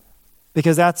discipline,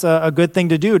 because that's a good thing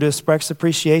to do, to express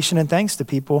appreciation and thanks to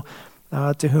people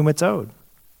to whom it's owed.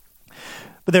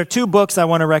 But there are two books I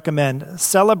want to recommend.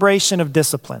 Celebration of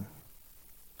Discipline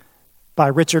by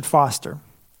Richard Foster.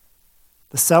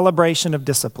 The Celebration of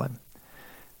Discipline.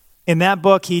 In that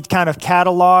book, he kind of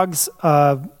catalogs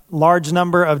a large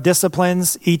number of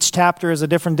disciplines. Each chapter is a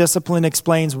different discipline,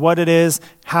 explains what it is,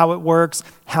 how it works,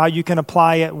 how you can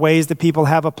apply it, ways that people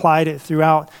have applied it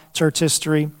throughout church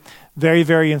history. Very,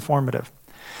 very informative.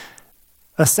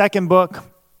 A second book,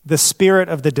 The Spirit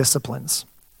of the Disciplines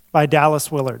by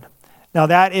Dallas Willard. Now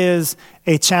that is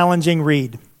a challenging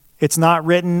read. It's not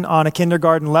written on a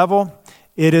kindergarten level.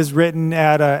 It is written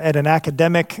at an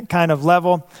academic kind of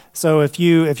level. So if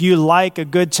you like a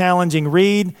good challenging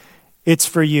read, it's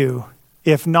for you.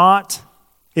 If not,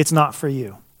 it's not for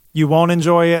you. You won't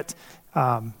enjoy it.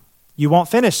 You won't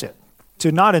finish it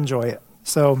to not enjoy it.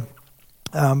 So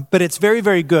But it's very,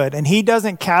 very good. And he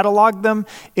doesn't catalog them.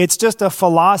 It's just a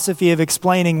philosophy of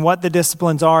explaining what the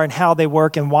disciplines are and how they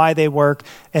work and why they work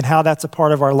and how that's a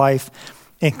part of our life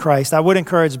in Christ. I would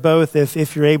encourage both.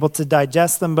 If you're able to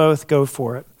digest them both, go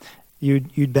for it.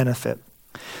 You'd benefit.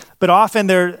 But often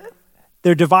they're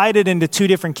divided into two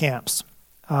different camps,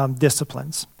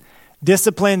 disciplines.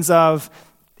 Disciplines of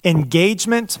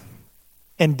engagement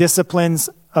and disciplines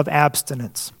of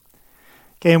abstinence.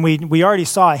 Okay, and we already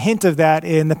saw a hint of that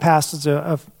in the passage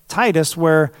of Titus,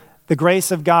 where the grace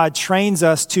of God trains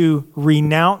us to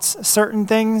renounce certain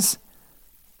things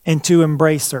and to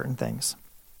embrace certain things.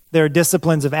 There are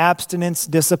disciplines of abstinence,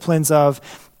 disciplines of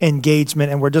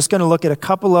engagement, and we're just going to look at a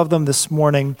couple of them this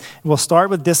morning. We'll start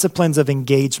with disciplines of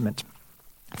engagement.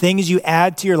 Things you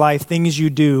add to your life, things you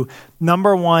do.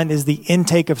 Number one is the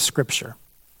intake of Scripture.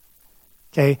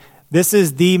 Okay, this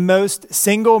is the most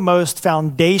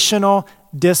foundational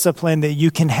discipline that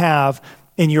you can have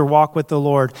in your walk with the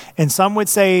Lord. And some would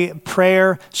say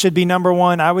prayer should be number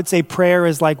one. I would say prayer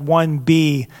is like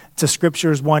 1B to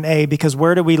Scripture's 1A, because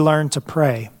where do we learn to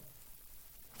pray?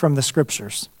 From the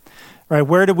Scriptures, right?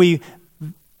 Where do we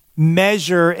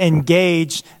measure and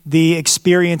gauge the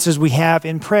experiences we have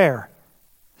in prayer?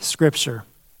 Scripture.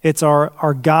 It's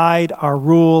our guide, our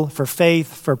rule for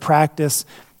faith, for practice.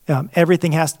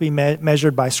 Everything has to be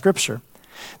measured by Scripture.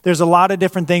 There's a lot of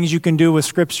different things you can do with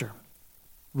Scripture.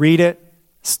 Read it,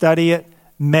 study it,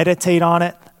 meditate on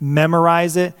it,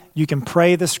 memorize it. You can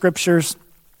pray the Scriptures,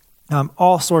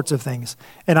 all sorts of things.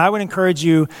 And I would encourage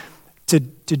you to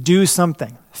do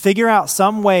something. Figure out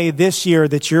some way this year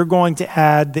that you're going to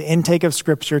add the intake of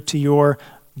Scripture to your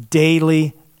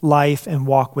daily life and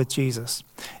walk with Jesus.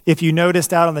 If you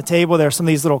noticed out on the table, there are some of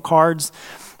these little cards.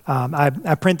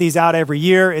 I print these out every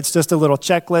year. It's just a little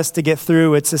checklist to get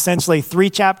through. It's essentially 3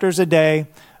 chapters a day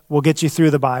will get you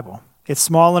through the Bible. It's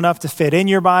small enough to fit in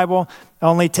your Bible. It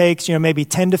only takes, maybe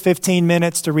 10 to 15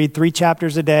 minutes to read 3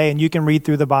 chapters a day, and you can read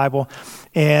through the Bible.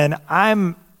 And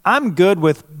I'm good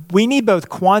with, we need both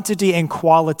quantity and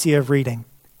quality of reading.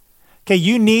 Okay,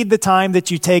 you need the time that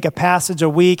you take a passage a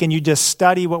week and you just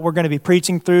study what we're going to be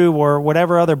preaching through or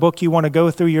whatever other book you want to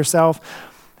go through yourself.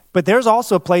 But there's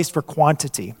also a place for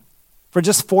quantity, for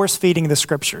just force-feeding the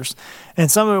Scriptures.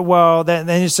 And some of it,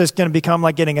 then it's just going to become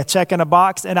like getting a check in a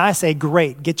box. And I say,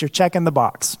 great, get your check in the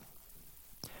box.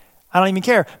 I don't even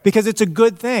care, because it's a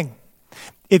good thing.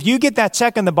 If you get that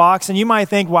check in the box and you might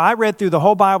think, well, I read through the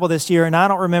whole Bible this year and I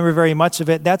don't remember very much of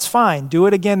it, that's fine. Do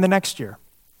it again the next year.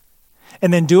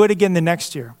 And then do it again the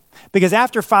next year. Because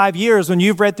after 5 years, when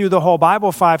you've read through the whole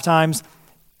Bible 5 times,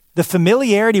 the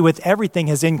familiarity with everything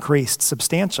has increased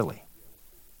substantially.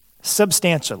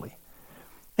 Substantially.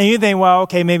 And you think, well,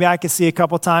 okay, maybe I could see a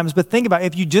couple times, but think about it.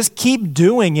 If you just keep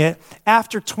doing it,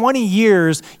 after 20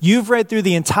 years, you've read through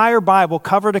the entire Bible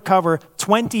cover to cover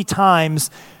 20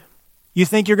 times, you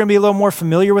think you're going to be a little more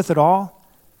familiar with it all?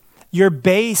 Your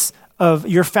base of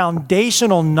your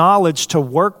foundational knowledge to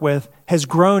work with has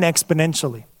grown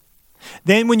exponentially.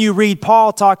 Then when you read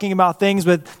Paul talking about things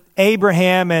with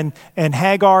Abraham and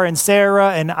Hagar and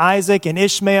Sarah and Isaac and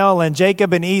Ishmael and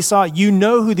Jacob and Esau, you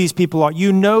know who these people are.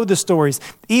 You know the stories.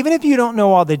 Even if you don't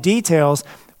know all the details,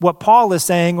 what Paul is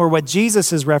saying or what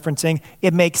Jesus is referencing,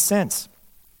 it makes sense.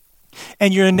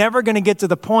 And you're never going to get to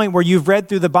the point where you've read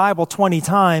through the Bible 20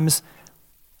 times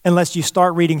unless you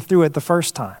start reading through it the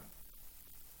first time.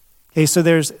 Okay, so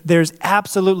there's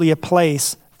absolutely a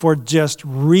place for just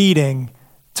reading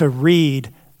to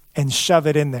read and shove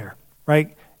it in there,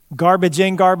 right? Garbage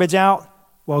in, garbage out.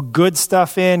 Well, good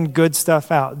stuff in, good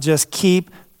stuff out. Just keep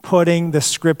putting the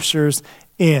Scriptures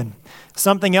in.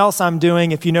 Something else I'm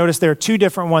doing, if you notice, there are 2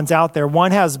 different ones out there.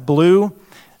 One has blue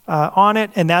on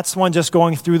it, and that's one just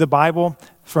going through the Bible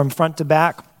from front to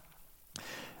back.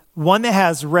 One that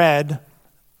has red,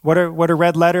 what do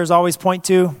red letters always point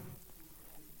to?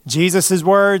 Jesus'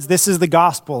 words. This is the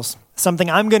Gospels.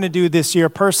 Something I'm going to do this year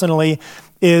personally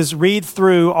is read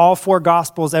through all 4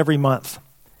 Gospels every month.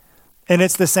 And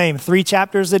it's the same, 3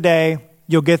 chapters a day.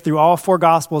 You'll get through all 4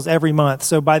 Gospels every month.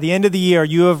 So by the end of the year,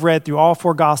 you have read through all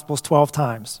 4 Gospels 12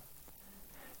 times.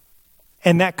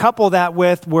 And that couple that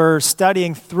with, we're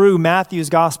studying through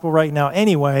Matthew's Gospel right now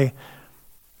anyway.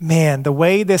 Man, the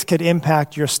way this could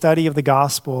impact your study of the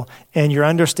gospel and your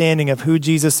understanding of who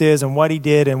Jesus is and what he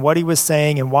did and what he was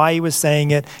saying and why he was saying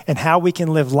it and how we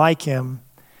can live like him,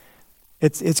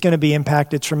 it's going to be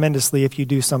impacted tremendously if you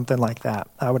do something like that.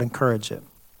 I would encourage it.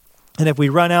 And if we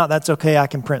run out, that's okay. I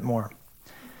can print more.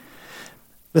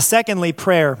 But secondly,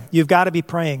 prayer. You've got to be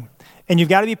praying. And you've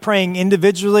got to be praying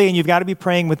individually, and you've got to be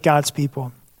praying with God's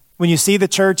people. When you see the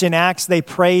church in Acts, they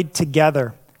prayed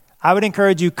together. I would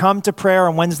encourage you, come to prayer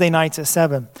on Wednesday nights at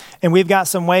 7. And we've got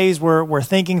some ways we're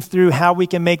thinking through how we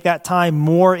can make that time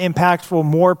more impactful,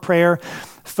 more prayer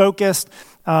focused.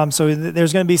 So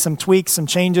there's going to be some tweaks, some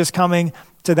changes coming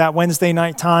to that Wednesday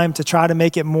night time to try to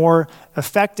make it more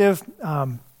effective.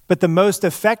 But the most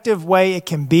effective way it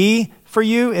can be for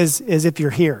you is if you're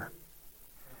here.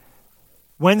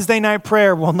 Wednesday night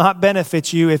prayer will not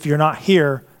benefit you if you're not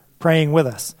here praying with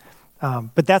us.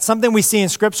 But that's something we see in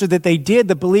Scripture that they did.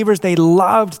 The believers, they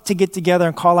loved to get together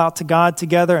and call out to God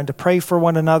together and to pray for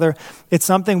one another. It's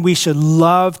something we should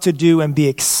love to do and be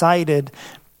excited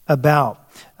about.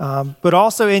 But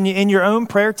also in your own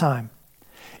prayer time.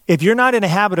 If you're not in a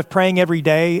habit of praying every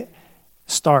day,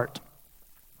 start.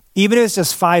 Even if it's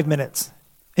just 5 minutes.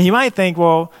 And you might think,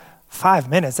 well, 5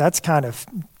 minutes, that's kind of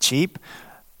cheap.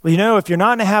 Well, if you're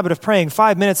not in a habit of praying,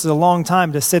 5 minutes is a long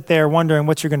time to sit there wondering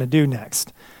what you're going to do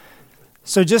next.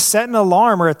 So just set an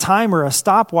alarm or a timer, a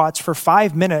stopwatch for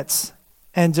 5 minutes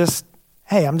and just,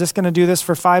 hey, I'm just going to do this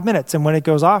for 5 minutes. And when it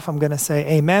goes off, I'm going to say,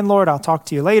 amen, Lord, I'll talk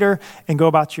to you later, and go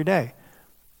about your day.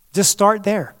 Just start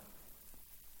there.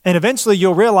 And eventually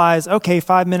you'll realize, okay,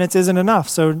 5 minutes isn't enough.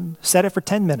 So set it for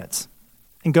 10 minutes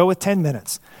and go with 10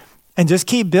 minutes. And just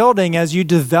keep building as you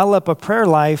develop a prayer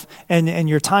life and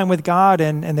your time with God.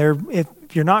 And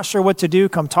if you're not sure what to do,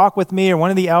 come talk with me or one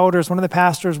of the elders, one of the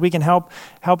pastors. We can help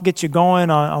get you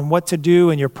going on what to do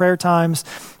in your prayer times.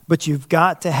 But you've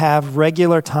got to have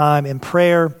regular time in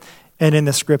prayer and in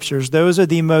the Scriptures. Those are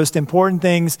the most important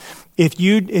things. If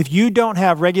you don't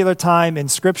have regular time in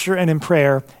Scripture and in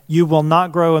prayer, you will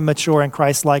not grow and mature in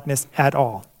Christ's likeness at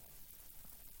all.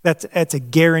 That's a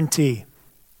guarantee.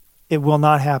 It will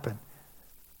not happen.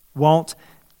 Won't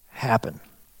happen.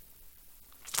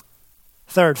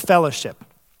 Third, fellowship.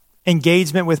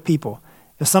 Engagement with people.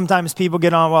 Sometimes people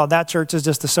get on, well, that church is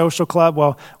just a social club.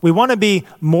 Well, we want to be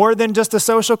more than just a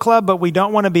social club, but we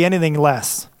don't want to be anything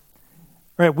less.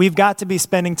 Right? We've got to be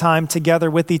spending time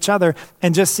together with each other,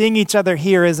 and just seeing each other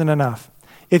here isn't enough.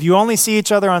 If you only see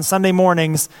each other on Sunday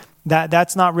mornings,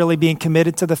 that's not really being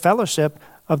committed to the fellowship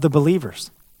of the believers.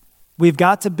 We've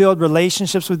got to build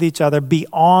relationships with each other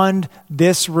beyond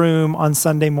this room on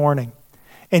Sunday morning.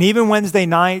 And even Wednesday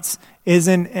nights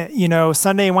isn't,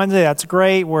 Sunday and Wednesday, that's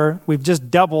great. We've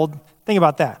just doubled. Think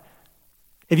about that.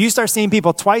 If you start seeing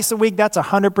people twice a week, that's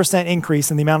 100% increase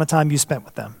in the amount of time you spent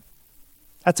with them.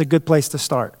 That's a good place to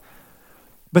start.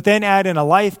 But then add in a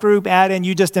life group,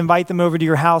 you just invite them over to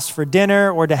your house for dinner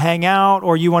or to hang out,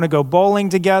 or you want to go bowling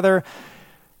together.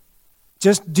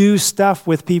 Just do stuff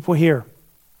with people here.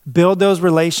 Build those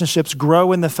relationships,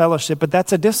 grow in the fellowship, but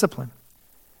that's a discipline.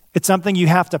 It's something you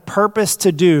have to purpose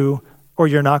to do, or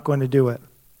you're not going to do it.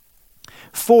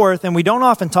 Fourth, and we don't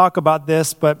often talk about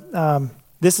this, but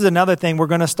this is another thing we're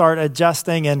going to start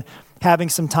adjusting and having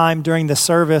some time during the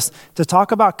service to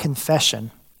talk about confession.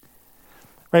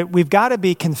 Right? We've got to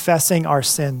be confessing our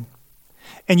sin.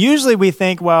 And usually we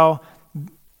think, well,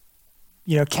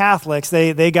 Catholics,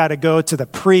 they got to go to the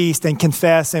priest and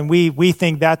confess, and we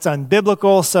think that's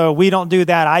unbiblical, so we don't do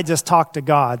that. I just talk to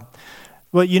God.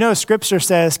 Well, Scripture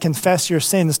says confess your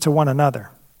sins to one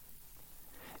another.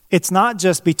 It's not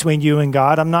just between you and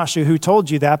God. I'm not sure who told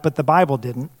you that, but the Bible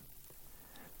didn't.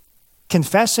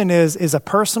 Confession is a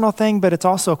personal thing, but it's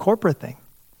also a corporate thing.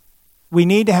 We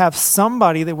need to have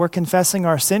somebody that we're confessing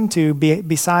our sin to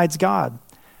besides God.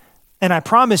 And I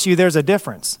promise you there's a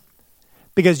difference.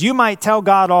 Because you might tell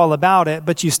God all about it,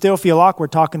 but you still feel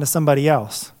awkward talking to somebody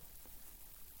else.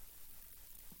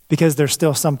 Because there's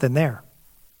still something there.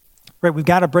 Right? We've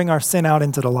got to bring our sin out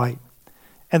into the light.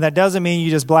 And that doesn't mean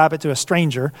you just blab it to a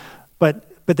stranger, but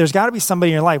there's got to be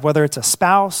somebody in your life, whether it's a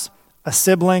spouse, a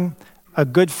sibling, a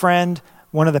good friend,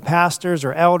 one of the pastors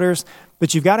or elders,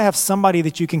 but you've got to have somebody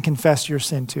that you can confess your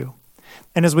sin to.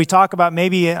 And as we talk about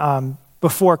maybe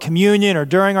before communion or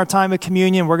during our time of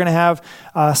communion, we're going to have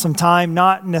some time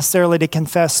not necessarily to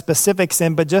confess specific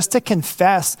sin, but just to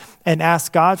confess and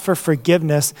ask God for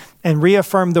forgiveness and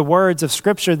reaffirm the words of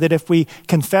Scripture that if we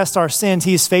confess our sins,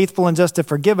 He's faithful and just to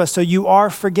forgive us. So you are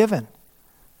forgiven.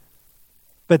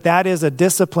 But that is a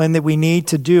discipline that we need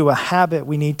to do, a habit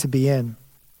we need to be in.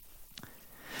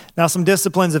 Now, some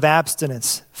disciplines of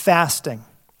abstinence. Fasting.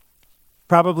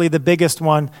 Probably the biggest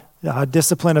one,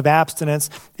 discipline of abstinence,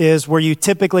 is where you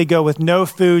typically go with no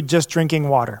food, just drinking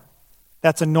water.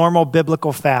 That's a normal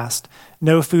biblical fast.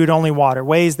 No food, only water.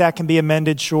 Ways that can be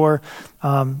amended, sure.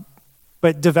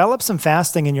 But develop some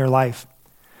fasting in your life.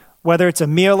 Whether it's a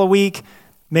meal a week,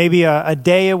 maybe a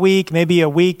day a week, maybe a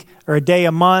week or a day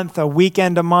a month, a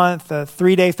weekend a month, a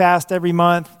 3-day fast every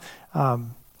month.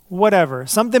 whatever.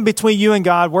 Something between you and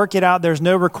God, work it out. There's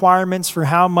no requirements for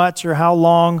how much or how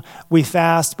long we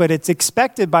fast, but it's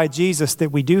expected by Jesus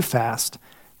that we do fast.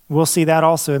 We'll see that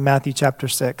also in Matthew chapter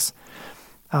 6.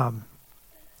 But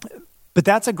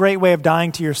that's a great way of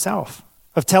dying to yourself,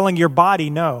 of telling your body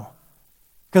no.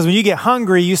 Because when you get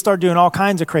hungry, you start doing all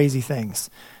kinds of crazy things,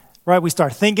 right? We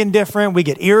start thinking different. We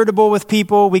get irritable with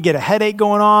people. We get a headache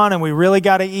going on, and we really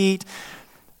got to eat.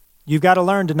 You've got to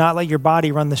learn to not let your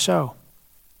body run the show.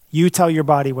 You tell your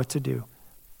body what to do.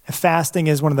 And fasting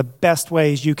is one of the best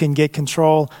ways you can get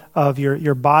control of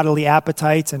your bodily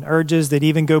appetites and urges that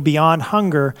even go beyond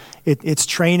hunger. It's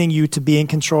training you to be in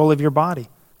control of your body,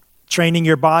 training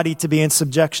your body to be in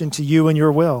subjection to you and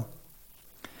your will.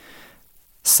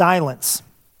 Silence.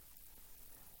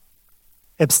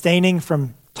 Abstaining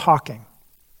from talking,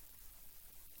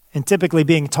 and typically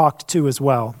being talked to as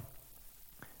well.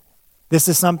 This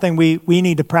is something we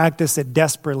need to practice it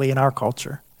desperately in our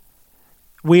culture.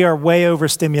 We are way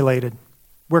overstimulated.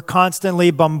 We're constantly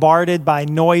bombarded by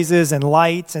noises and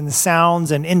lights and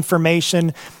sounds and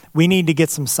information. We need to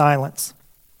get some silence.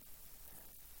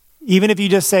 Even if you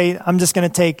just say, I'm just going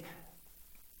to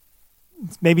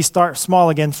maybe start small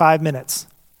again, 5 minutes,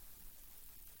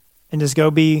 and just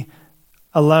go be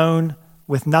alone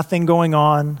with nothing going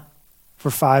on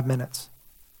for 5 minutes.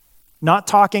 Not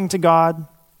talking to God,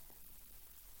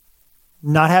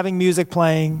 not having music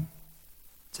playing,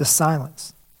 just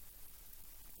silence.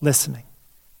 Listening.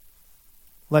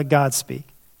 Let God speak.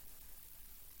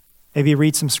 Maybe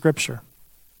read some scripture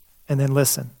and then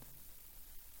listen.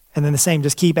 And then the same,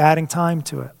 just keep adding time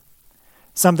to it.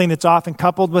 Something that's often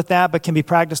coupled with that but can be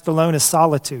practiced alone is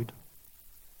solitude,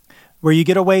 where you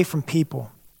get away from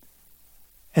people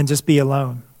and just be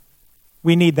alone.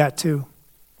 We need that too.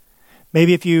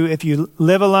 Maybe if you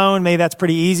live alone, maybe that's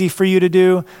pretty easy for you to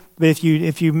do. But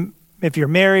if you're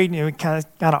married, kind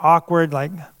of awkward,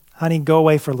 like, honey, go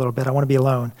away for a little bit. I want to be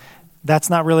alone. That's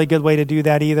not really a good way to do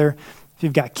that either. If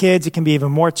you've got kids, it can be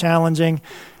even more challenging.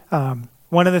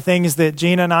 One of the things that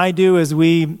Gina and I do is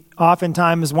we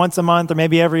oftentimes once a month or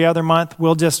maybe every other month,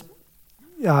 we'll just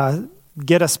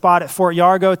get a spot at Fort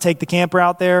Yargo, take the camper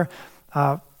out there,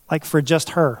 like for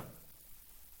just her.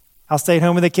 I'll stay at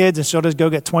home with the kids and she'll just go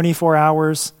get 24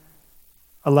 hours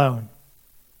alone.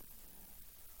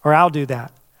 Or I'll do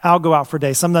that. I'll go out for a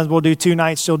day. Sometimes we'll do 2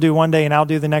 nights, she'll do 1 day, and I'll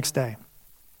do the next day.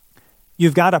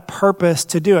 You've got a purpose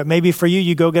to do it. Maybe for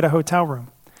you go get a hotel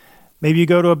room. Maybe you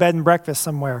go to a bed and breakfast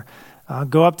somewhere.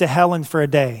 Go up to Helen for a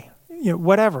day.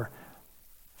 Whatever.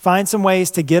 Find some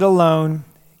ways to get alone,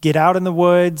 get out in the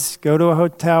woods, go to a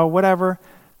hotel, whatever,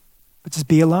 but just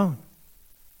be alone.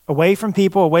 Away from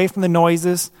people, away from the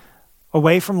noises,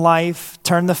 away from life.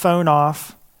 Turn the phone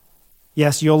off.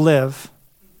 Yes, you'll live.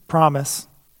 Promise.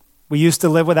 We used to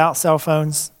live without cell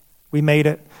phones. We made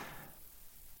it.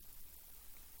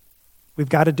 We've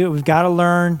got to do it. We've got to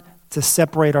learn to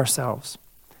separate ourselves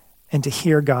and to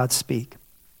hear God speak.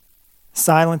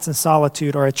 Silence and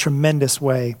solitude are a tremendous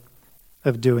way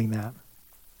of doing that.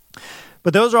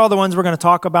 But those are all the ones we're going to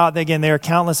talk about. Again, there are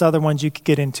countless other ones you could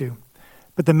get into.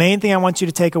 But the main thing I want you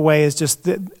to take away is just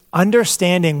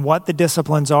understanding what the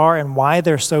disciplines are and why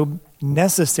they're so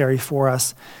necessary for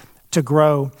us to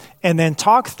grow, and then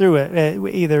talk through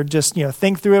it. Either just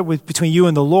think through it between you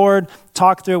and the Lord,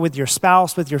 talk through it with your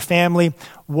spouse, with your family.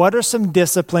 What are some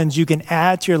disciplines you can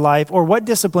add to your life, or what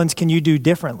disciplines can you do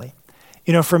differently?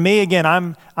 For me, again,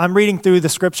 I'm reading through the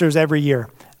scriptures every year.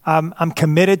 I'm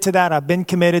committed to that. I've been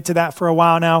committed to that for a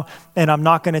while now, and I'm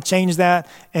not going to change that.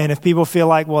 And if people feel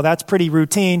like, well, that's pretty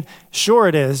routine, sure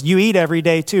it is. You eat every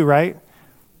day too, right?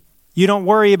 You don't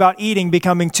worry about eating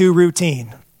becoming too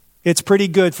routine. It's pretty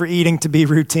good for eating to be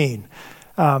routine.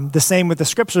 The same with the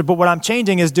scripture, but what I'm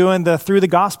changing is doing through the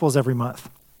Gospels every month.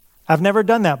 I've never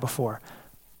done that before,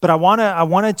 but I want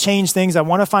to change things. I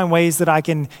want to find ways that I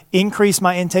can increase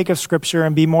my intake of scripture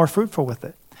and be more fruitful with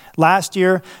it. Last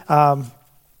year,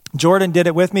 Jordan did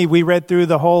it with me. We read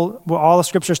through all the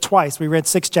scriptures twice. We read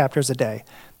 6 chapters a day.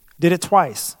 Did it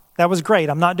twice. That was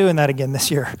great. I'm not doing that again this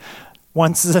year.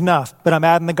 Once is enough, but I'm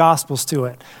adding the Gospels to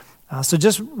it. So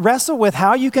just wrestle with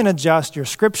how you can adjust your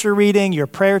scripture reading, your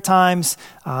prayer times,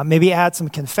 maybe add some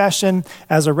confession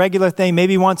as a regular thing.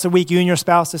 Maybe once a week you and your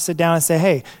spouse to sit down and say,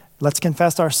 hey, let's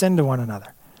confess our sin to one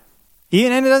another.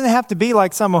 And it doesn't have to be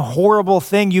like some horrible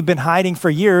thing you've been hiding for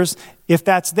years. If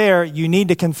that's there, you need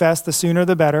to confess, the sooner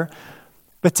the better.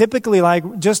 But typically,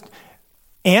 like just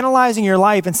analyzing your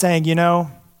life and saying,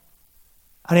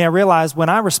 honey, I realize when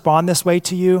I respond this way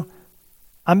to you,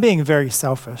 I'm being very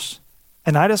selfish.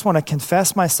 And I just want to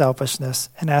confess my selfishness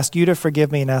and ask you to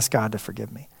forgive me and ask God to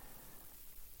forgive me.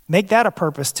 Make that a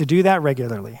purpose to do that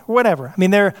regularly, or whatever. I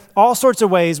mean, there are all sorts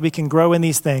of ways we can grow in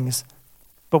these things,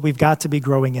 but we've got to be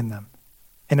growing in them.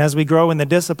 And as we grow in the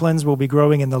disciplines, we'll be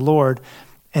growing in the Lord.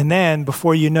 And then,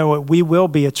 before you know it, we will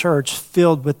be a church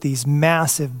filled with these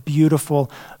massive,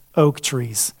 beautiful oak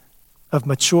trees of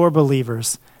mature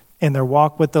believers in their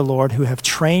walk with the Lord who have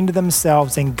trained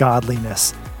themselves in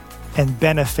godliness and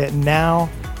benefit now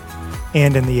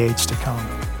and in the age to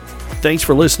come. Thanks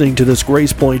for listening to this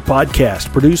Grace Point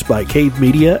podcast produced by Cave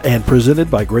Media and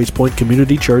presented by Grace Point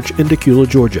Community Church in Dacula,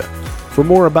 Georgia. For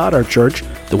more about our church,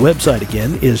 the website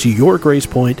again is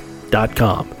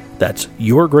yourgracepoint.com. That's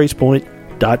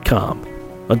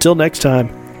yourgracepoint.com. Until next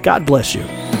time, God bless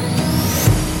you.